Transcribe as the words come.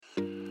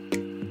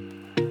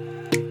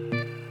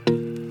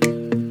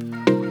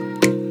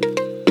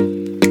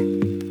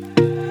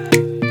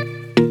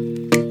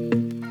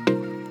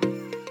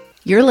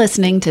You're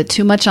listening to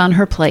Too Much on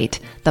Her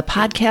Plate, the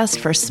podcast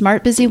for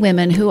smart, busy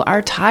women who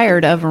are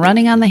tired of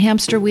running on the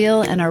hamster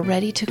wheel and are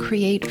ready to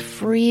create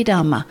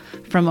freedom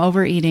from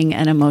overeating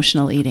and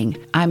emotional eating.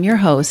 I'm your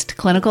host,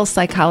 clinical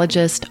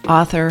psychologist,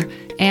 author,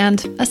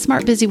 and a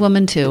smart, busy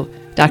woman too,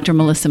 Dr.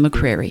 Melissa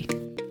McCreary.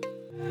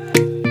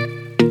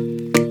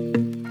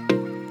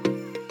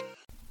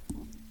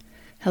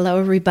 Hello,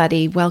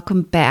 everybody.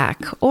 Welcome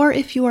back. Or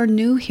if you are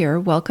new here,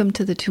 welcome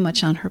to the Too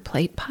Much on Her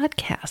Plate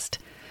podcast.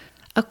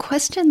 A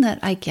question that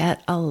I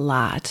get a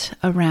lot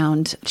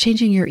around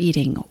changing your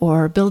eating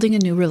or building a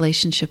new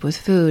relationship with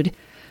food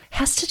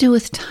has to do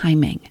with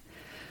timing.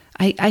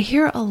 I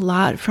hear a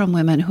lot from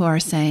women who are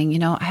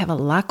saying, I have a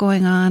lot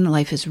going on.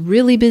 Life is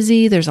really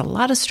busy. There's a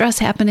lot of stress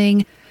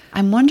happening.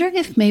 I'm wondering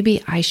if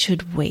maybe I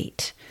should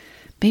wait.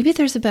 Maybe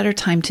there's a better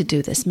time to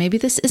do this. Maybe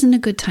this isn't a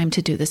good time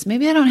to do this.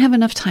 Maybe I don't have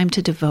enough time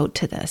to devote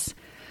to this.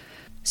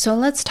 So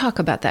let's talk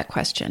about that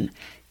question.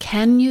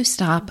 Can you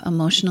stop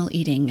emotional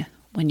eating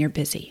when you're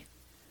busy?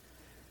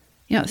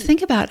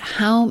 Think about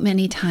how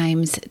many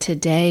times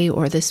today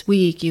or this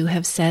week you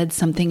have said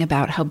something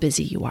about how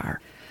busy you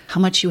are,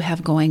 how much you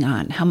have going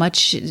on, how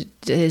much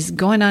is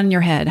going on in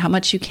your head, how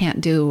much you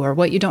can't do, or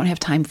what you don't have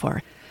time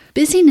for.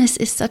 Busyness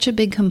is such a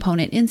big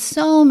component in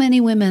so many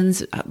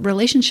women's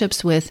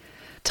relationships with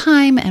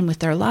time and with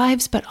their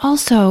lives, but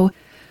also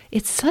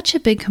it's such a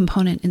big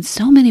component in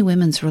so many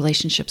women's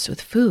relationships with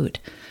food.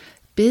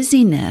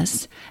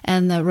 Busyness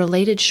and the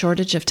related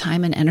shortage of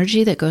time and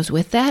energy that goes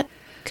with that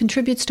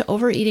contributes to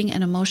overeating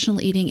and emotional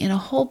eating in a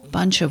whole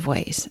bunch of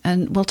ways,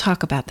 and we'll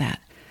talk about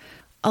that.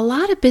 A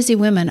lot of busy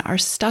women are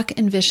stuck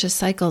in vicious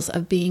cycles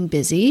of being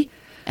busy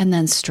and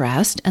then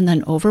stressed and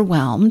then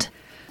overwhelmed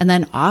and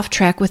then off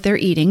track with their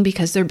eating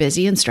because they're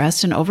busy and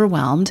stressed and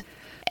overwhelmed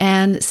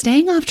and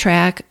staying off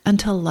track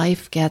until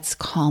life gets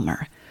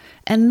calmer.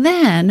 And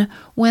then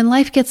when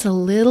life gets a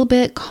little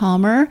bit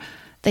calmer,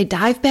 they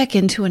dive back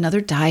into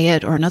another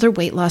diet or another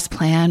weight loss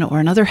plan or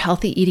another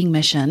healthy eating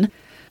mission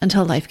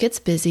until life gets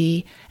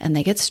busy and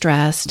they get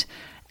stressed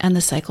and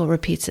the cycle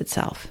repeats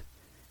itself.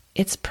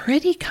 It's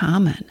pretty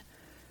common.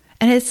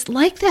 And it's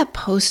like that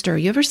poster.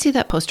 You ever see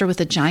that poster with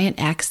a giant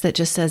X that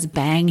just says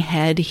bang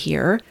head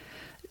here?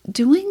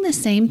 Doing the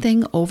same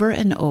thing over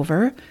and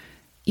over,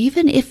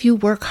 even if you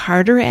work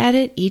harder at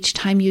it each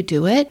time you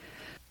do it,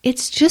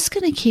 it's just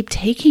going to keep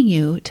taking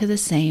you to the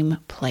same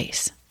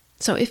place.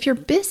 So if you're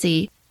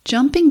busy,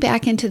 jumping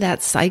back into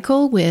that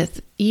cycle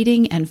with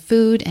eating and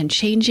food and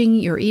changing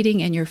your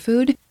eating and your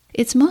food,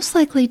 it's most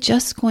likely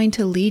just going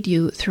to lead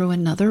you through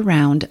another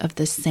round of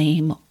the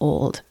same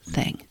old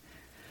thing,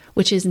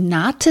 which is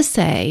not to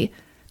say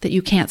that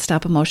you can't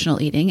stop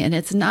emotional eating, and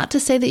it's not to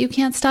say that you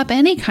can't stop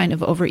any kind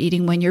of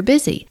overeating when you're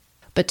busy.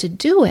 But to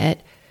do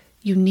it,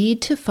 you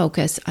need to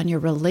focus on your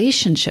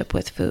relationship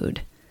with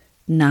food,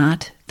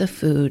 not the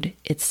food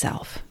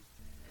itself.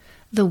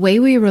 The way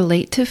we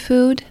relate to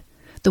food,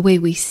 the way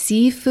we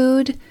see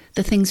food,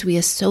 the things we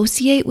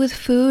associate with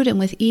food and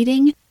with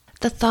eating,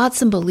 the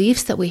thoughts and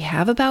beliefs that we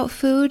have about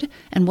food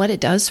and what it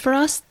does for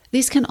us,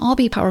 these can all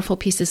be powerful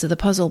pieces of the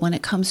puzzle when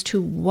it comes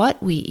to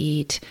what we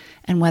eat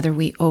and whether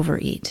we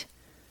overeat.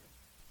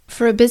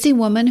 For a busy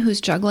woman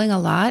who's juggling a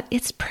lot,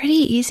 it's pretty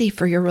easy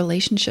for your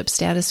relationship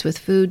status with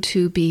food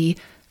to be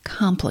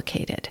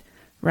complicated,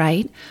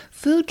 right?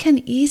 Food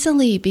can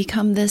easily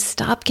become this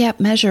stopgap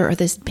measure or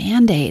this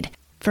Band-Aid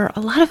for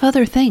a lot of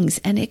other things,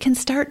 and it can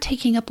start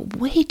taking up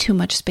way too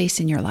much space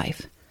in your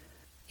life.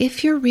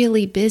 If you're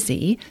really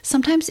busy,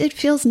 sometimes it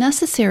feels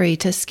necessary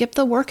to skip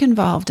the work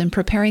involved in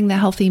preparing the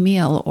healthy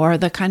meal or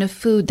the kind of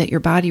food that your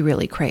body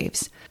really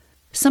craves.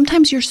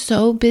 Sometimes you're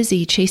so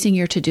busy chasing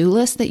your to-do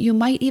list that you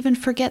might even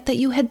forget that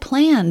you had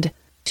planned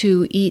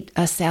to eat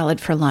a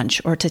salad for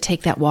lunch or to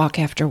take that walk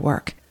after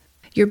work.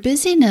 Your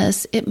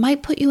busyness, it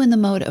might put you in the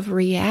mode of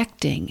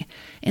reacting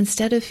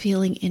instead of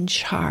feeling in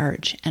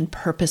charge and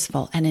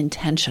purposeful and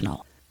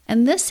intentional.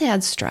 And this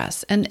adds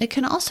stress, and it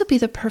can also be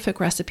the perfect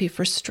recipe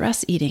for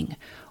stress eating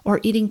or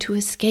eating to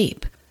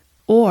escape.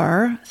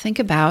 Or think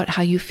about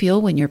how you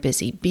feel when you're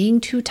busy,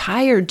 being too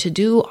tired to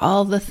do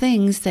all the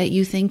things that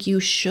you think you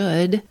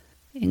should,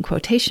 in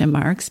quotation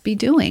marks, be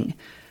doing.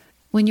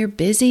 When you're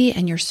busy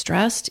and you're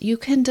stressed, you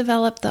can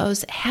develop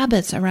those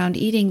habits around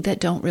eating that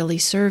don't really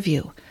serve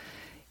you.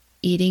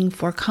 Eating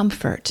for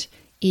comfort,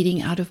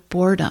 eating out of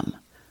boredom,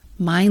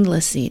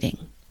 mindless eating,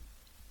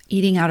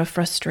 eating out of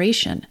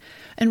frustration,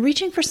 and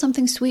reaching for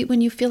something sweet when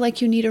you feel like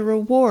you need a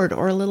reward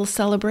or a little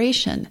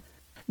celebration.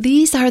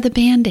 These are the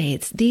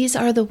Band-Aids. These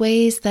are the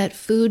ways that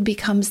food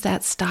becomes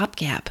that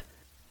stopgap.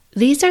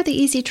 These are the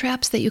easy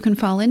traps that you can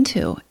fall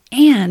into.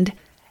 And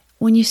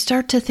when you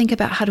start to think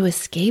about how to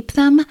escape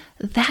them,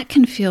 that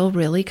can feel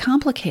really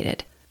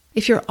complicated.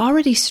 If you're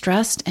already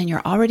stressed and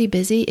you're already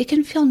busy, it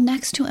can feel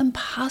next to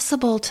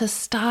impossible to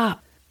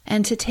stop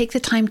and to take the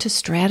time to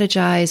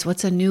strategize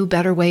what's a new,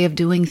 better way of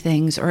doing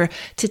things, or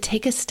to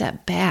take a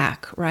step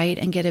back, right,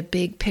 and get a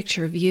big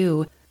picture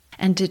view,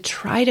 and to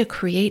try to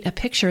create a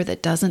picture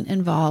that doesn't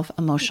involve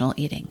emotional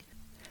eating.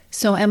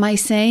 So am I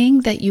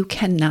saying that you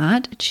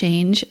cannot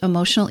change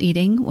emotional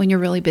eating when you're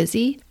really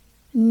busy?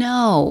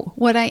 No,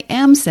 what I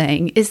am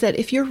saying is that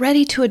if you're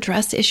ready to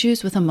address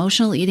issues with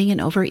emotional eating and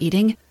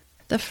overeating,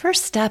 the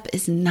first step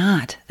is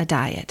not a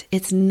diet.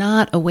 It's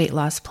not a weight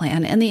loss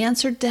plan. And the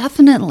answer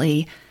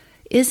definitely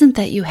isn't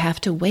that you have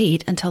to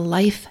wait until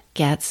life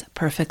gets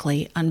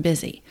perfectly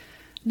unbusy.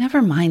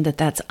 Never mind that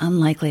that's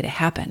unlikely to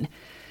happen.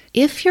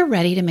 If you're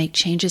ready to make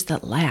changes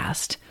that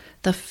last,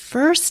 the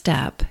first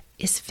step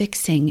is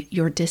fixing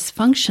your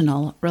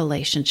dysfunctional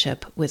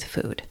relationship with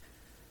food.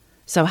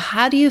 So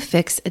how do you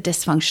fix a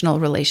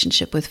dysfunctional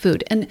relationship with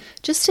food? And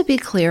just to be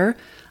clear,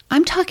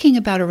 I'm talking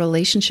about a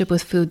relationship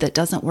with food that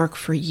doesn't work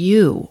for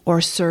you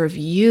or serve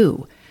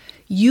you.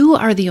 You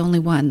are the only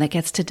one that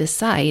gets to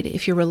decide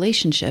if your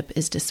relationship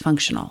is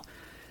dysfunctional.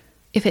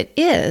 If it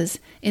is,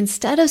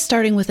 instead of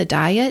starting with a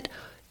diet,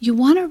 you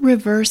want to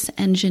reverse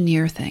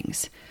engineer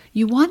things.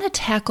 You want to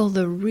tackle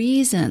the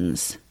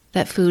reasons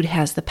that food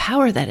has the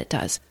power that it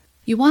does.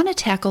 You want to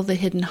tackle the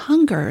hidden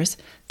hungers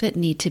that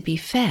need to be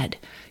fed.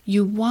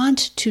 You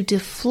want to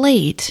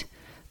deflate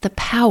the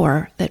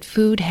power that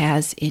food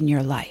has in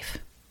your life.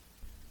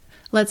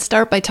 Let's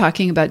start by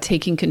talking about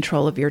taking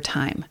control of your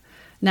time.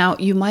 Now,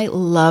 you might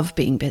love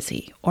being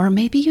busy, or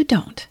maybe you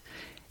don't.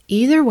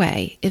 Either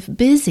way, if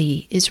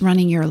busy is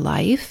running your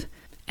life,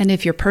 and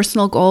if your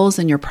personal goals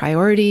and your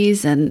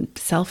priorities and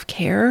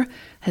self-care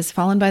has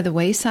fallen by the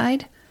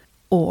wayside,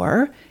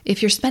 or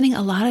if you're spending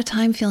a lot of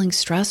time feeling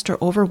stressed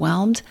or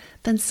overwhelmed,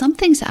 then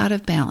something's out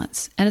of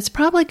balance, and it's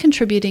probably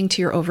contributing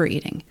to your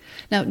overeating.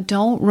 Now,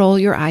 don't roll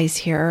your eyes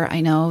here.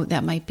 I know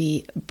that might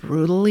be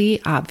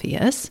brutally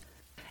obvious.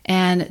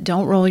 And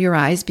don't roll your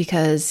eyes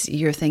because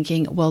you're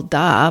thinking, well,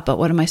 duh, but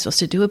what am I supposed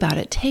to do about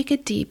it? Take a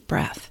deep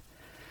breath.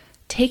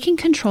 Taking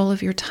control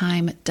of your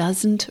time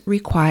doesn't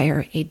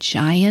require a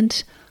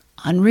giant,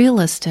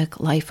 unrealistic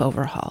life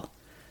overhaul.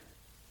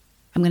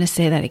 I'm going to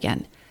say that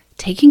again.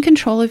 Taking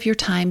control of your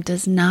time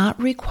does not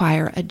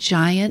require a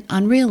giant,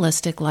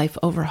 unrealistic life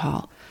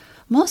overhaul.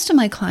 Most of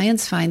my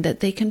clients find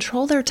that they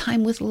control their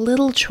time with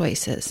little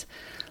choices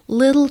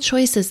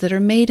that are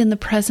made in the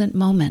present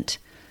moment.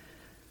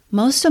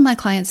 Most of my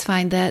clients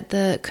find that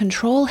the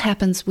control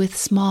happens with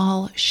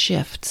small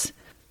shifts.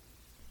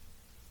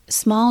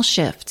 Small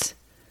shifts,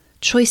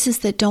 choices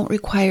that don't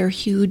require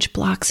huge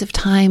blocks of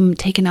time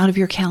taken out of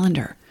your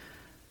calendar.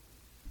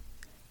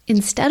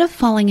 Instead of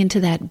falling into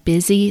that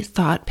busy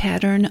thought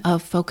pattern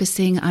of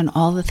focusing on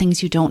all the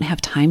things you don't have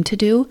time to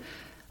do,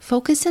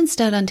 focus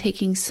instead on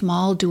taking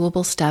small,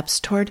 doable steps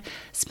toward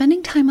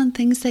spending time on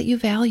things that you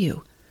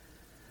value.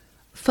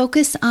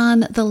 Focus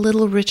on the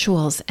little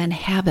rituals and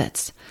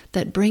habits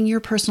that bring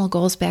your personal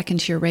goals back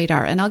into your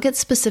radar. And I'll get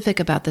specific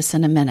about this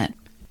in a minute.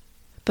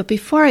 But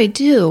before I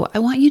do, I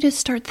want you to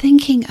start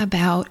thinking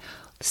about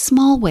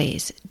small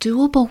ways,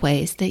 doable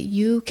ways that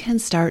you can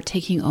start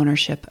taking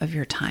ownership of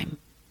your time.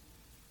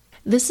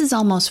 This is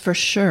almost for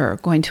sure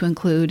going to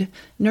include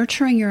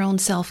nurturing your own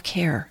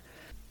self-care.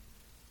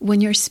 When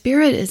your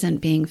spirit isn't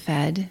being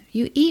fed,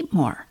 you eat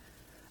more.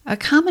 A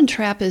common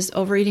trap is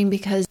overeating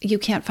because you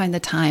can't find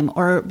the time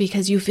or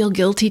because you feel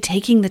guilty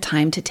taking the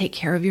time to take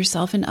care of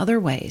yourself in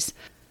other ways.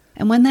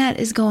 And when that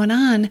is going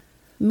on,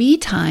 me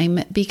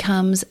time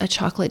becomes a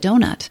chocolate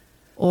donut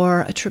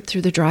or a trip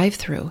through the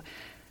drive-thru.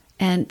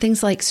 And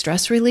things like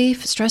stress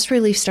relief starts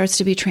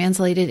to be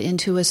translated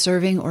into a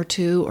serving or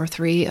 2 or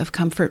 3 of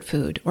comfort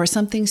food or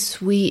something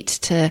sweet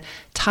to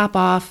top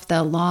off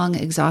the long,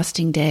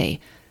 exhausting day.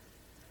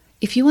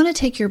 If you want to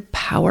take your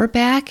power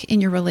back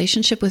in your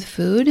relationship with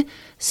food,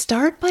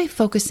 start by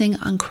focusing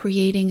on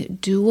creating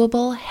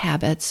doable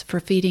habits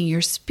for feeding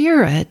your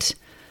spirit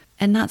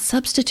and not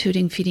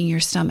substituting feeding your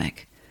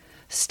stomach.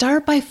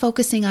 Start by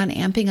focusing on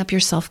amping up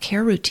your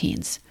self-care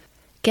routines.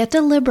 Get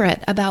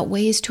deliberate about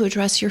ways to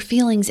address your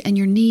feelings and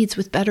your needs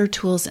with better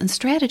tools and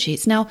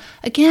strategies. Now,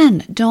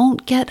 again,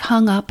 don't get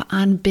hung up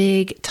on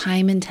big,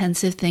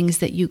 time-intensive things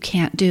that you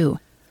can't do.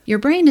 Your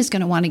brain is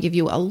going to want to give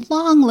you a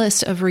long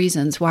list of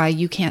reasons why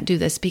you can't do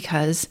this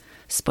because,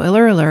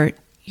 spoiler alert,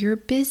 you're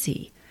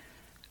busy.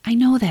 I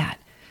know that.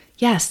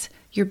 Yes,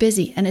 you're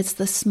busy, and it's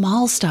the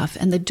small stuff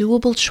and the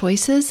doable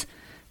choices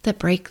that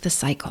break the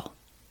cycle.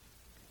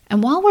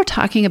 And while we're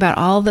talking about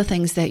all the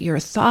things that your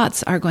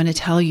thoughts are going to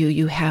tell you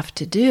you have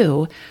to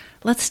do,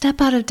 let's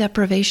step out of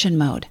deprivation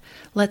mode.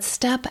 Let's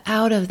step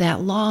out of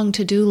that long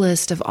to-do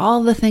list of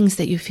all the things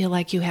that you feel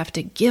like you have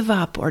to give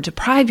up or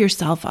deprive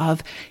yourself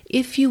of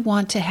if you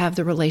want to have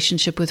the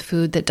relationship with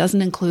food that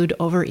doesn't include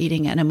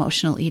overeating and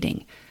emotional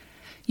eating.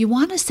 You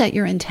want to set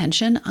your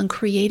intention on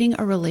creating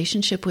a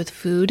relationship with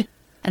food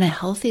and a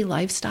healthy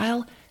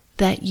lifestyle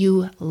that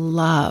you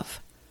love.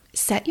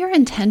 Set your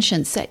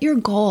intention, set your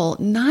goal,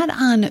 not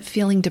on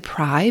feeling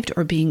deprived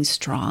or being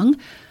strong,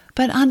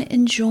 but on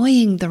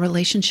enjoying the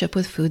relationship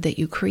with food that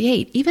you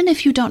create, even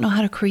if you don't know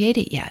how to create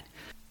it yet.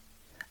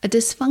 A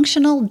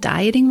dysfunctional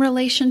dieting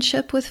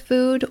relationship with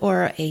food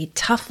or a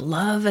tough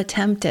love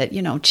attempt at,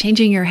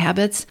 changing your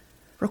habits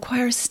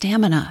requires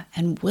stamina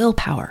and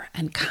willpower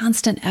and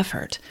constant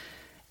effort.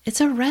 It's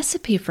a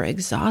recipe for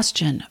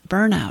exhaustion,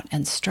 burnout,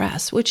 and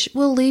stress, which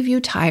will leave you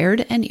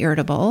tired and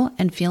irritable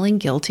and feeling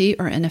guilty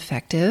or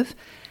ineffective.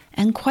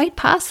 and quite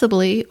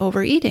possibly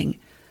overeating.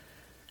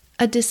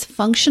 A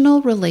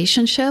dysfunctional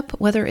relationship,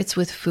 whether it's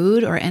with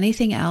food or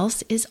anything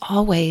else, is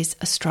always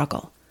a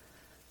struggle.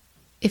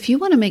 If you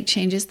want to make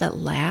changes that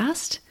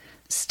last,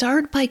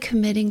 start by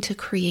committing to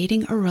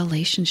creating a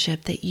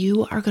relationship that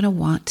you are going to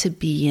want to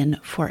be in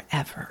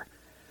forever.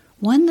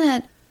 One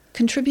that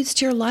contributes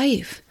to your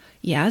life.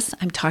 Yes,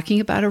 I'm talking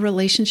about a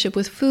relationship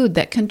with food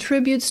that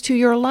contributes to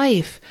your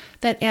life,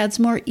 that adds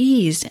more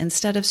ease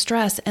instead of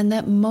stress, and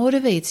that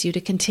motivates you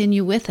to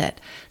continue with it.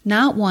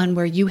 Not one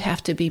where you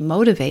have to be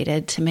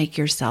motivated to make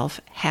yourself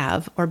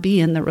have or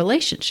be in the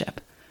relationship.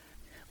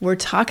 We're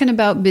talking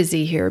about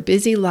busy here,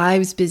 busy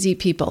lives, busy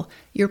people.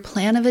 Your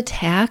plan of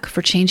attack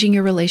for changing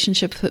your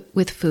relationship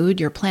with food,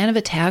 your plan of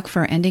attack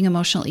for ending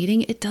emotional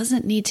eating, it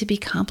doesn't need to be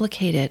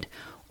complicated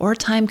or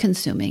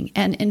time-consuming.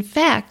 And in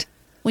fact,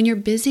 when you're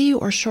busy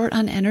or short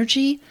on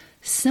energy,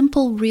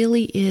 simple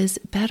really is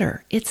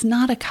better. It's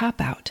not a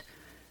cop-out.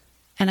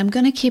 And I'm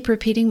going to keep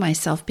repeating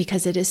myself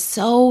because it is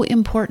so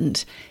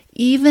important.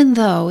 Even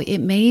though it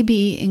may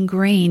be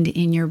ingrained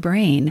in your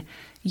brain,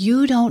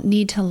 you don't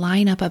need to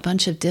line up a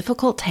bunch of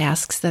difficult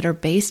tasks that are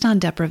based on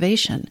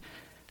deprivation.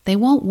 They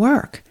won't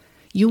work.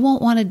 You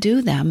won't want to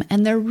do them,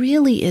 and there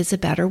really is a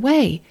better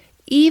way,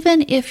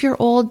 even if your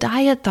old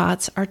diet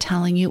thoughts are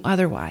telling you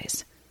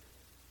otherwise.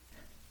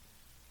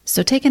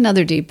 So take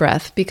another deep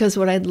breath, because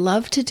what I'd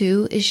love to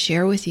do is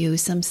share with you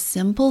some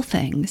simple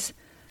things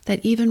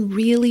that even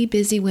really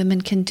busy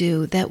women can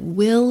do that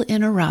will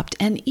interrupt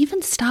and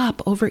even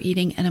stop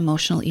overeating and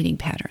emotional eating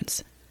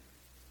patterns.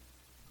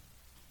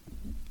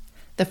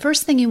 The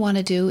first thing you want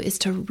to do is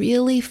to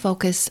really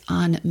focus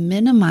on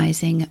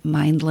minimizing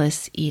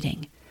mindless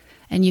eating.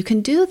 And you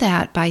can do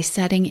that by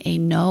setting a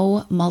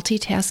no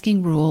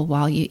multitasking rule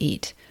while you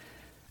eat.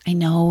 I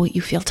know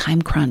you feel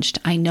time crunched.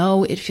 I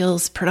know it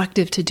feels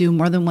productive to do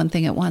more than one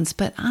thing at once,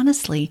 but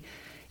honestly,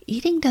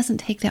 eating doesn't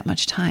take that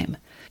much time.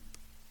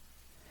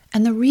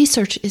 And the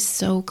research is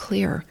so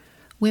clear.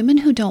 Women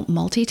who don't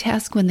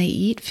multitask when they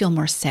eat feel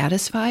more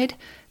satisfied,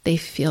 they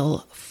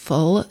feel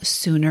full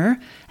sooner,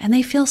 and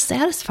they feel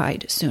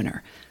satisfied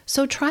sooner.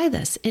 So try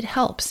this. It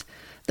helps.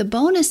 The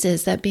bonus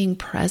is that being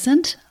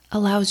present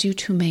allows you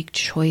to make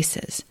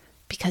choices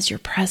because you're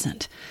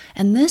present.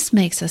 And this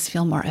makes us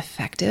feel more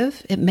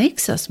effective. It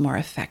makes us more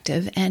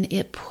effective, and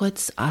it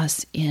puts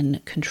us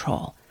in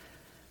control.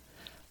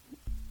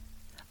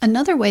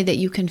 Another way that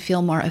you can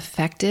feel more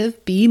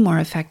effective, be more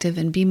effective,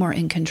 and be more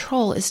in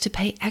control is to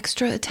pay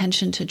extra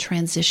attention to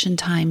transition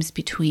times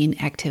between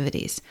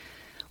activities.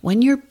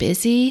 When you're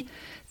busy,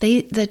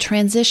 the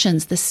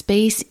transitions, the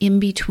space in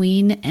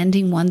between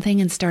ending one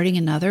thing and starting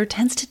another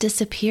tends to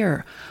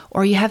disappear,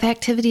 or you have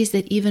activities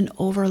that even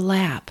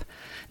overlap.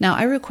 Now,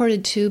 I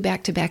recorded 2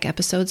 back-to-back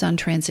episodes on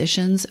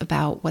transitions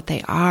about what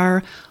they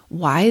are,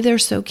 why they're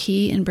so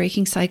key in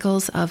breaking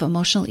cycles of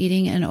emotional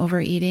eating and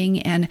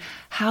overeating, and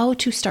how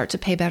to start to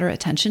pay better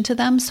attention to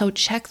them. So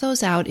check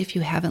those out if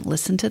you haven't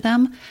listened to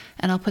them,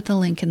 and I'll put the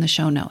link in the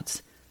show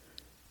notes.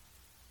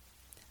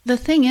 The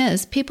thing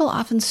is, people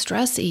often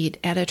stress eat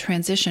at a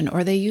transition,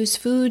 or they use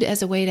food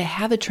as a way to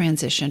have a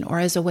transition, or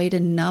as a way to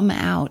numb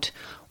out,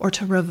 or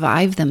to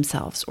revive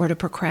themselves, or to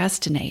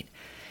procrastinate.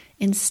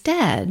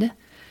 Instead,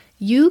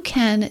 you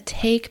can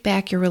take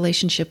back your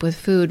relationship with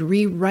food,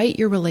 rewrite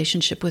your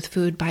relationship with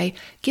food by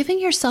giving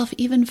yourself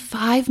even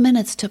 5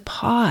 minutes to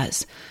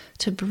pause,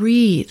 to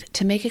breathe,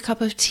 to make a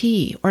cup of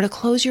tea, or to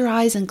close your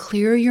eyes and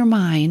clear your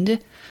mind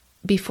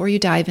before you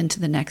dive into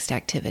the next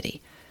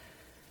activity.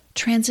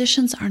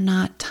 Transitions are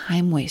not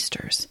time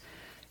wasters.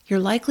 You're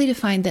likely to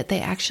find that they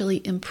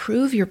actually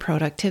improve your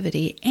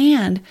productivity,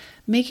 and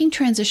making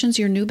transitions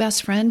your new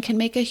best friend can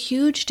make a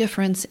huge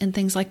difference in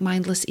things like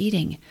mindless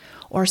eating,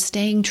 or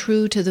staying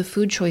true to the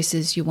food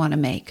choices you want to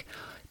make,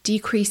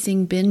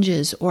 decreasing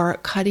binges, or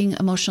cutting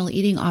emotional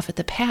eating off at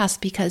the pass,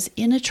 because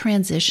in a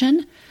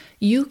transition,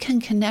 you can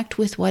connect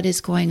with what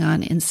is going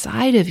on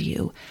inside of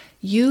you.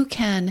 You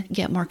can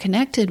get more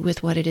connected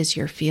with what it is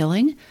you're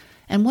feeling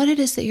and what it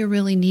is that you're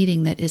really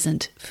needing that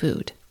isn't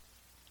food.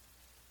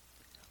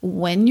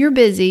 When you're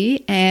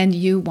busy and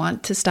you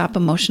want to stop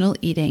emotional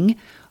eating,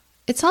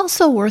 it's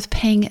also worth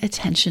paying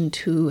attention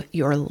to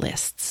your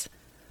lists.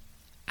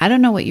 I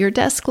don't know what your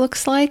desk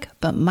looks like,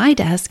 but my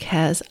desk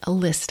has a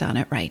list on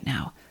it right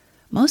now.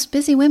 Most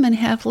busy women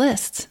have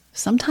lists,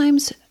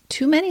 sometimes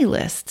too many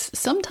lists,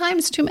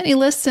 sometimes too many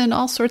lists in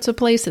all sorts of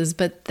places,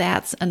 but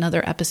that's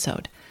another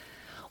episode.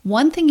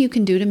 One thing you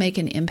can do to make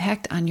an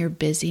impact on your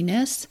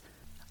busyness,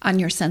 on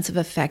your sense of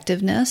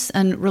effectiveness,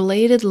 and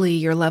relatedly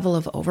your level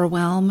of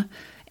overwhelm,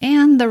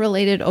 and the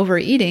related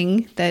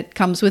overeating that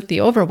comes with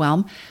the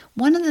overwhelm,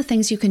 one of the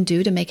things you can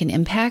do to make an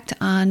impact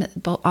on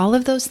all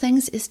of those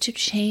things is to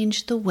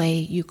change the way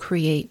you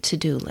create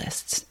to-do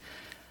lists.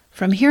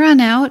 From here on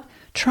out,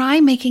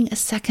 try making a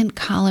second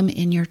column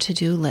in your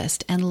to-do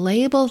list and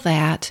label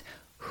that,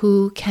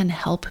 "Who can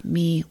help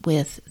me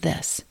with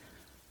this?"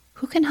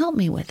 Who can help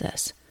me with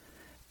this?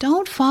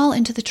 Don't fall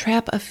into the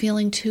trap of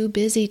feeling too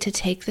busy to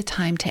take the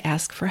time to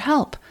ask for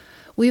help.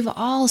 We've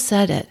all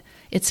said it.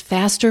 It's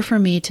faster for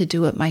me to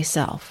do it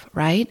myself,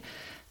 right?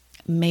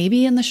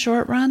 Maybe in the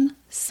short run,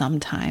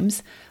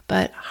 sometimes,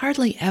 but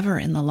hardly ever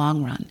in the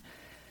long run.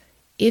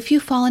 If you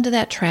fall into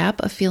that trap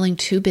of feeling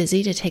too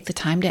busy to take the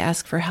time to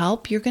ask for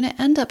help, you're going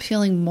to end up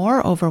feeling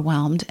more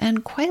overwhelmed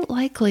and quite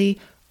likely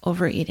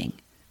overeating.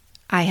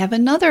 I have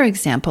another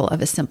example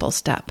of a simple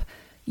step.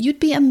 You'd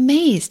be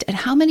amazed at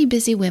how many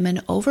busy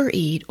women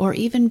overeat or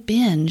even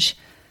binge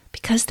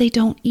because they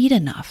don't eat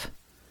enough.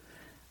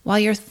 While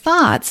your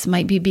thoughts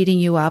might be beating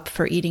you up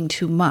for eating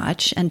too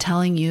much and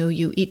telling you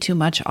you eat too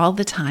much all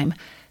the time,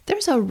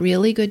 there's a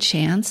really good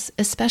chance,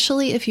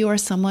 especially if you are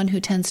someone who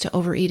tends to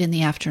overeat in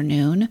the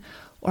afternoon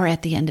or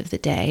at the end of the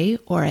day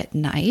or at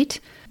night,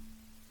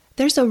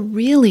 there's a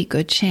really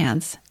good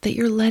chance that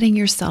you're letting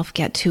yourself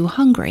get too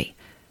hungry.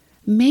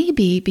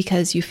 Maybe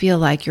because you feel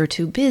like you're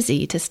too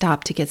busy to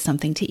stop to get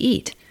something to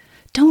eat.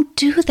 Don't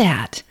do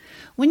that.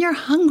 When you're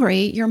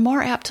hungry, you're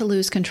more apt to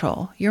lose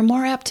control. You're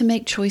more apt to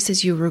make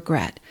choices you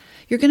regret.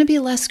 You're going to be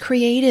less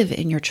creative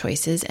in your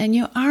choices, and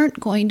you aren't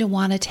going to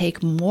want to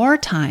take more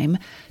time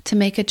to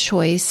make a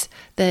choice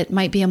that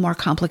might be a more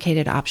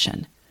complicated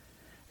option.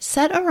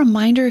 Set a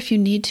reminder if you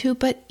need to,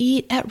 but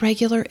eat at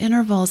regular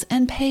intervals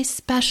and pay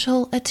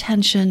special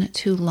attention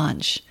to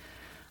lunch.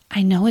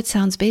 I know it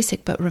sounds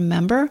basic, but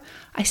remember,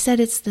 I said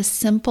it's the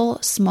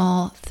simple,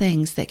 small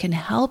things that can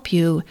help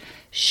you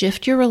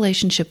shift your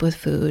relationship with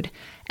food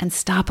and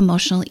stop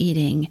emotional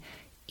eating,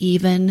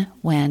 even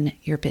when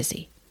you're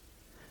busy.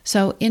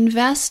 So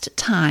invest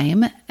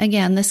time.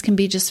 Again, this can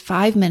be just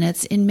 5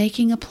 minutes in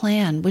making a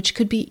plan, which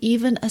could be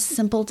even a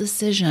simple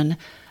decision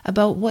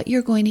about what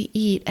you're going to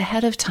eat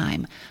ahead of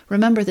time.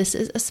 Remember, this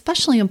is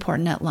especially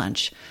important at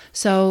lunch.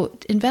 So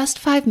invest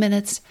 5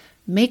 minutes,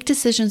 make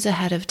decisions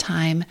ahead of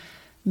time,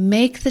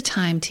 make the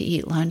time to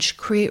eat lunch,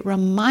 create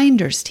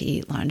reminders to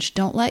eat lunch.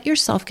 Don't let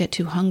yourself get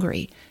too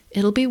hungry.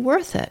 It'll be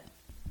worth it.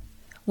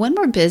 When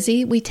we're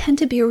busy, we tend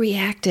to be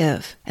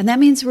reactive, and that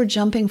means we're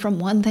jumping from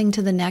one thing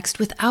to the next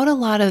without a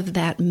lot of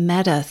that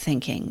meta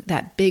thinking,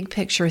 that big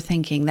picture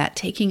thinking, that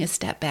taking a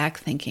step back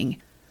thinking,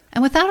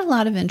 and without a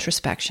lot of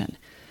introspection.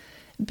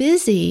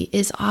 Busy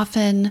is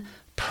often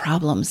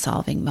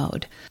problem-solving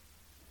mode.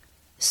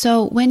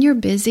 So when you're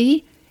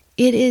busy,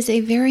 it is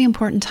a very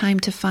important time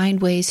to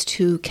find ways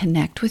to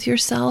connect with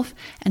yourself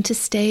and to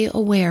stay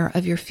aware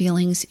of your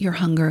feelings, your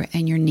hunger,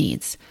 and your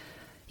needs.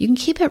 You can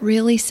keep it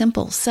really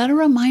simple. Set a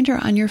reminder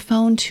on your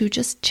phone to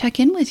just check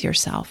in with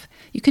yourself.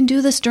 You can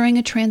do this during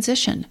a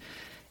transition.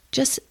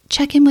 Just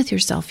check in with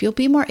yourself. You'll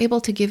be more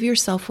able to give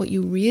yourself what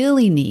you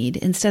really need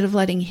instead of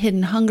letting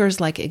hidden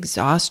hungers like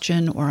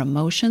exhaustion or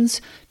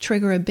emotions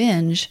trigger a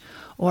binge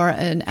or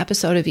an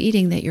episode of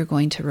eating that you're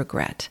going to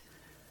regret.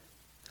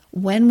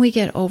 When we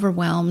get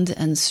overwhelmed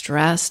and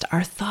stressed,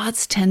 our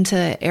thoughts tend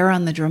to err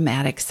on the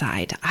dramatic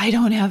side. I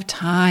don't have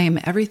time.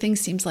 Everything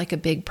seems like a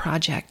big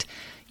project.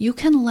 You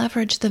can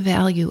leverage the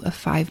value of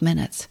 5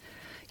 minutes.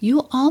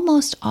 You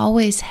almost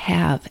always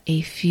have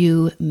a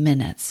few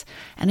minutes,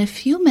 and a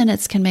few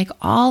minutes can make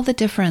all the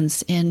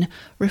difference in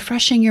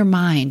refreshing your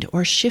mind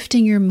or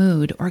shifting your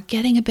mood or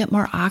getting a bit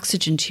more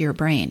oxygen to your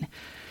brain.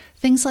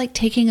 Things like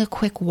taking a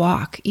quick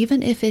walk,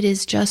 even if it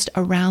is just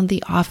around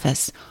the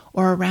office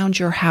or around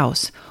your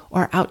house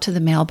or out to the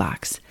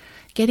mailbox,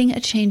 getting a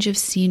change of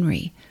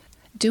scenery,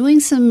 doing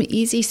some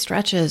easy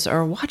stretches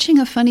or watching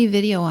a funny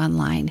video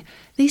online.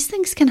 These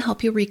things can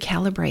help you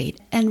recalibrate,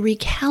 and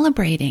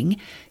recalibrating,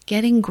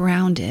 getting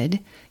grounded,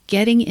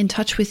 getting in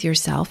touch with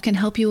yourself can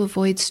help you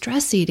avoid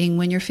stress eating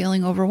when you're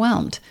feeling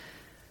overwhelmed.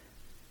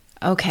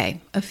 Okay,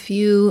 a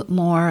few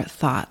more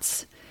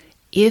thoughts.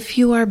 If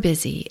you are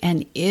busy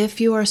and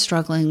if you are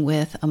struggling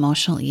with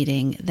emotional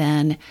eating,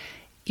 then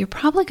you're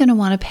probably going to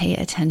want to pay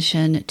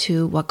attention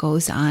to what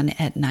goes on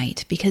at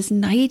night, because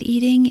night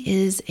eating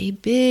is a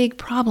big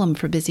problem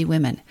for busy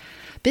women.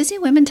 Busy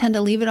women tend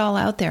to leave it all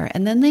out there,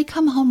 and then they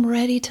come home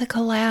ready to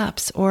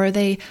collapse, or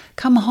they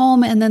come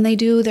home and then they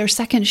do their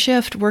second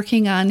shift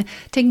working on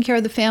taking care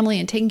of the family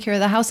and taking care of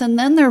the house, and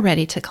then they're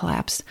ready to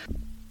collapse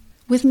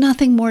with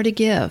nothing more to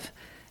give.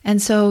 And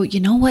so,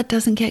 you know what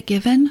doesn't get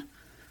given?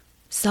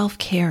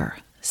 Self-care,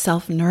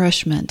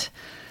 self-nourishment,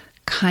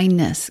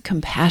 kindness,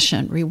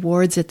 compassion,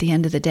 rewards at the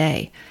end of the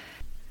day.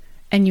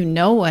 And you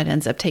know what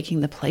ends up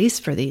taking the place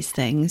for these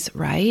things,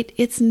 right?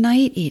 It's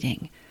night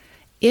eating.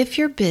 If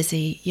you're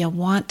busy, you'll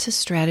want to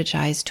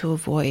strategize to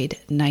avoid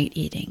night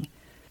eating.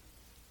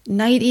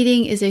 Night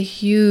eating is a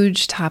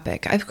huge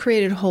topic. I've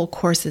created whole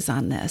courses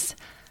on this.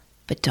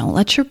 But don't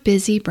let your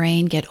busy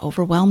brain get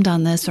overwhelmed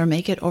on this or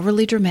make it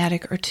overly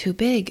dramatic or too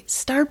big.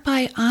 Start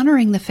by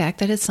honoring the fact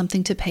that it's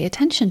something to pay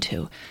attention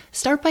to.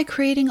 Start by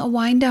creating a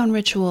wind down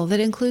ritual that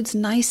includes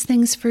nice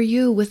things for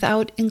you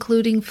without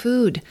including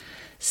food.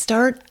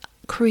 Start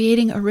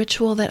creating a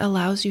ritual that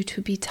allows you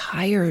to be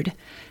tired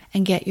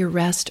and get your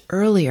rest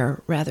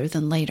earlier rather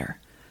than later.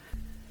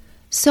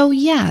 So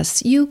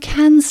yes, you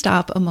can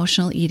stop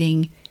emotional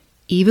eating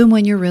even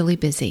when you're really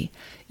busy.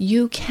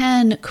 You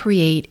can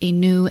create a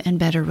new and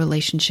better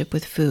relationship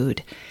with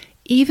food,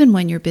 even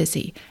when you're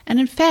busy. And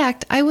in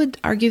fact, I would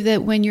argue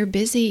that when you're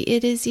busy,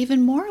 it is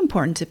even more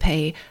important to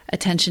pay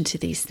attention to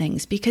these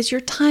things because your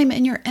time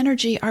and your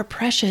energy are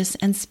precious,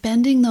 and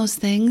spending those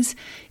things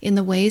in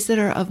the ways that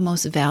are of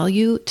most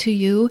value to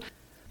you,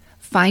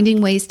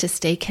 finding ways to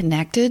stay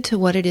connected to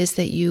what it is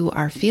that you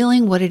are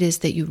feeling, what it is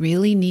that you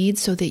really need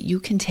so that you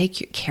can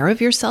take care of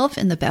yourself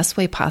in the best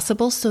way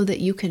possible so that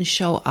you can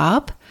show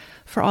up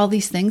for all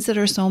these things that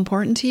are so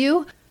important to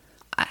you.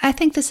 I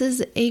think this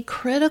is a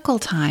critical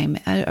time,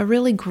 a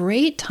really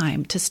great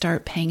time to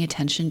start paying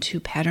attention to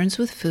patterns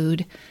with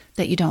food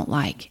that you don't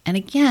like. And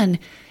again,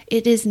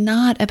 it is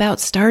not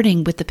about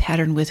starting with the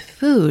pattern with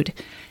food.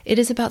 It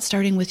is about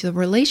starting with the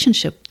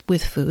relationship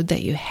with food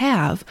that you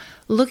have,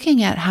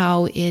 looking at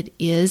how it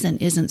is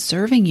and isn't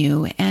serving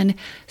you, and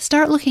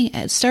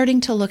starting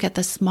to look at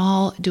the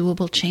small,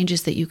 doable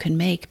changes that you can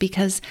make,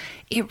 because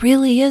it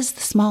really is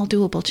the small,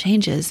 doable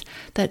changes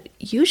that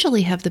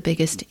usually have the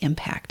biggest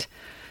impact.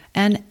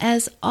 And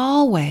as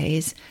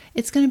always,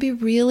 it's going to be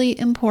really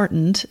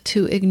important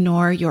to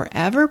ignore your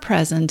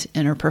ever-present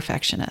inner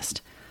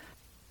perfectionist.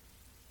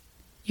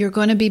 You're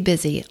going to be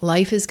busy.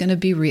 Life is going to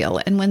be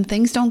real. And when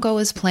things don't go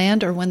as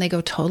planned or when they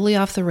go totally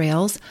off the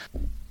rails,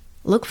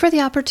 look for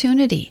the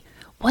opportunity.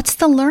 What's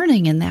the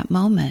learning in that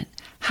moment?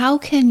 How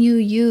can you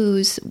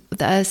use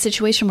the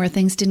situation where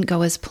things didn't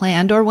go as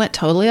planned or went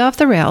totally off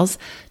the rails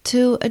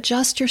to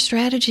adjust your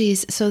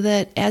strategies so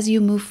that as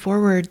you move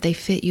forward, they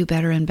fit you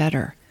better and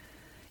better?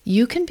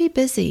 You can be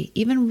busy,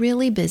 even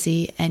really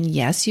busy, and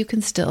yes, you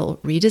can still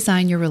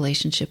redesign your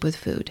relationship with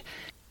food.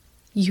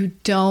 You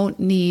don't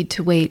need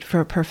to wait for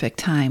a perfect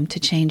time to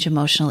change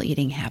emotional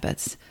eating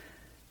habits.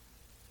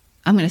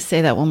 I'm going to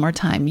say that one more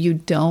time. You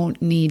don't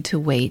need to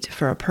wait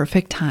for a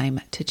perfect time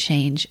to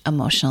change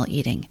emotional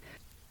eating.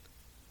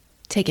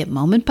 Take it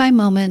moment by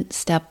moment,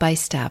 step by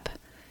step.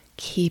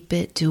 Keep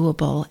it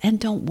doable, and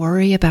don't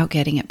worry about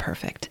getting it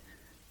perfect.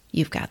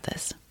 You've got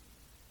this.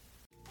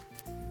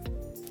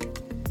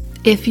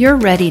 If you're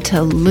ready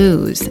to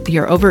lose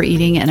your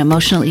overeating and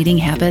emotional eating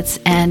habits,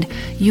 and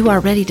you are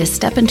ready to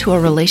step into a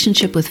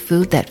relationship with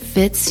food that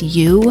fits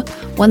you,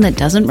 one that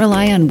doesn't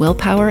rely on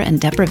willpower and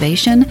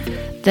deprivation,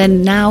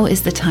 then now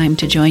is the time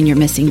to join your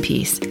missing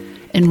piece.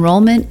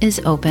 Enrollment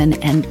is open,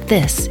 and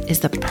this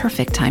is the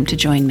perfect time to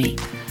join me.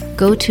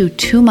 Go to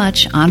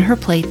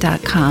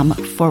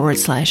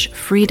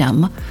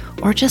toomuchonherplate.com/freedom,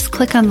 or just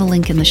click on the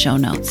link in the show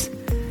notes.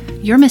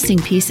 Your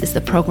Missing Piece is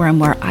the program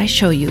where I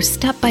show you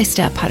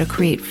step-by-step how to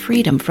create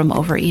freedom from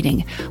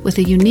overeating with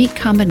a unique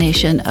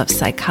combination of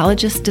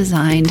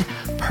psychologist-designed,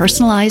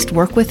 personalized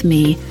work with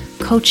me,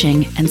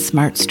 coaching, and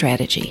smart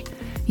strategy.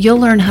 You'll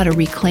learn how to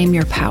reclaim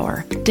your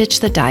power,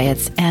 ditch the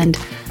diets, and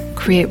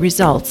create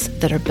results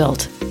that are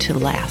built to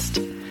last.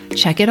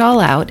 Check it all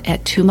out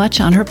at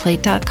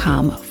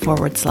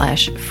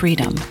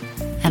toomuchonherplate.com/freedom,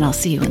 and I'll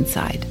see you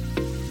inside.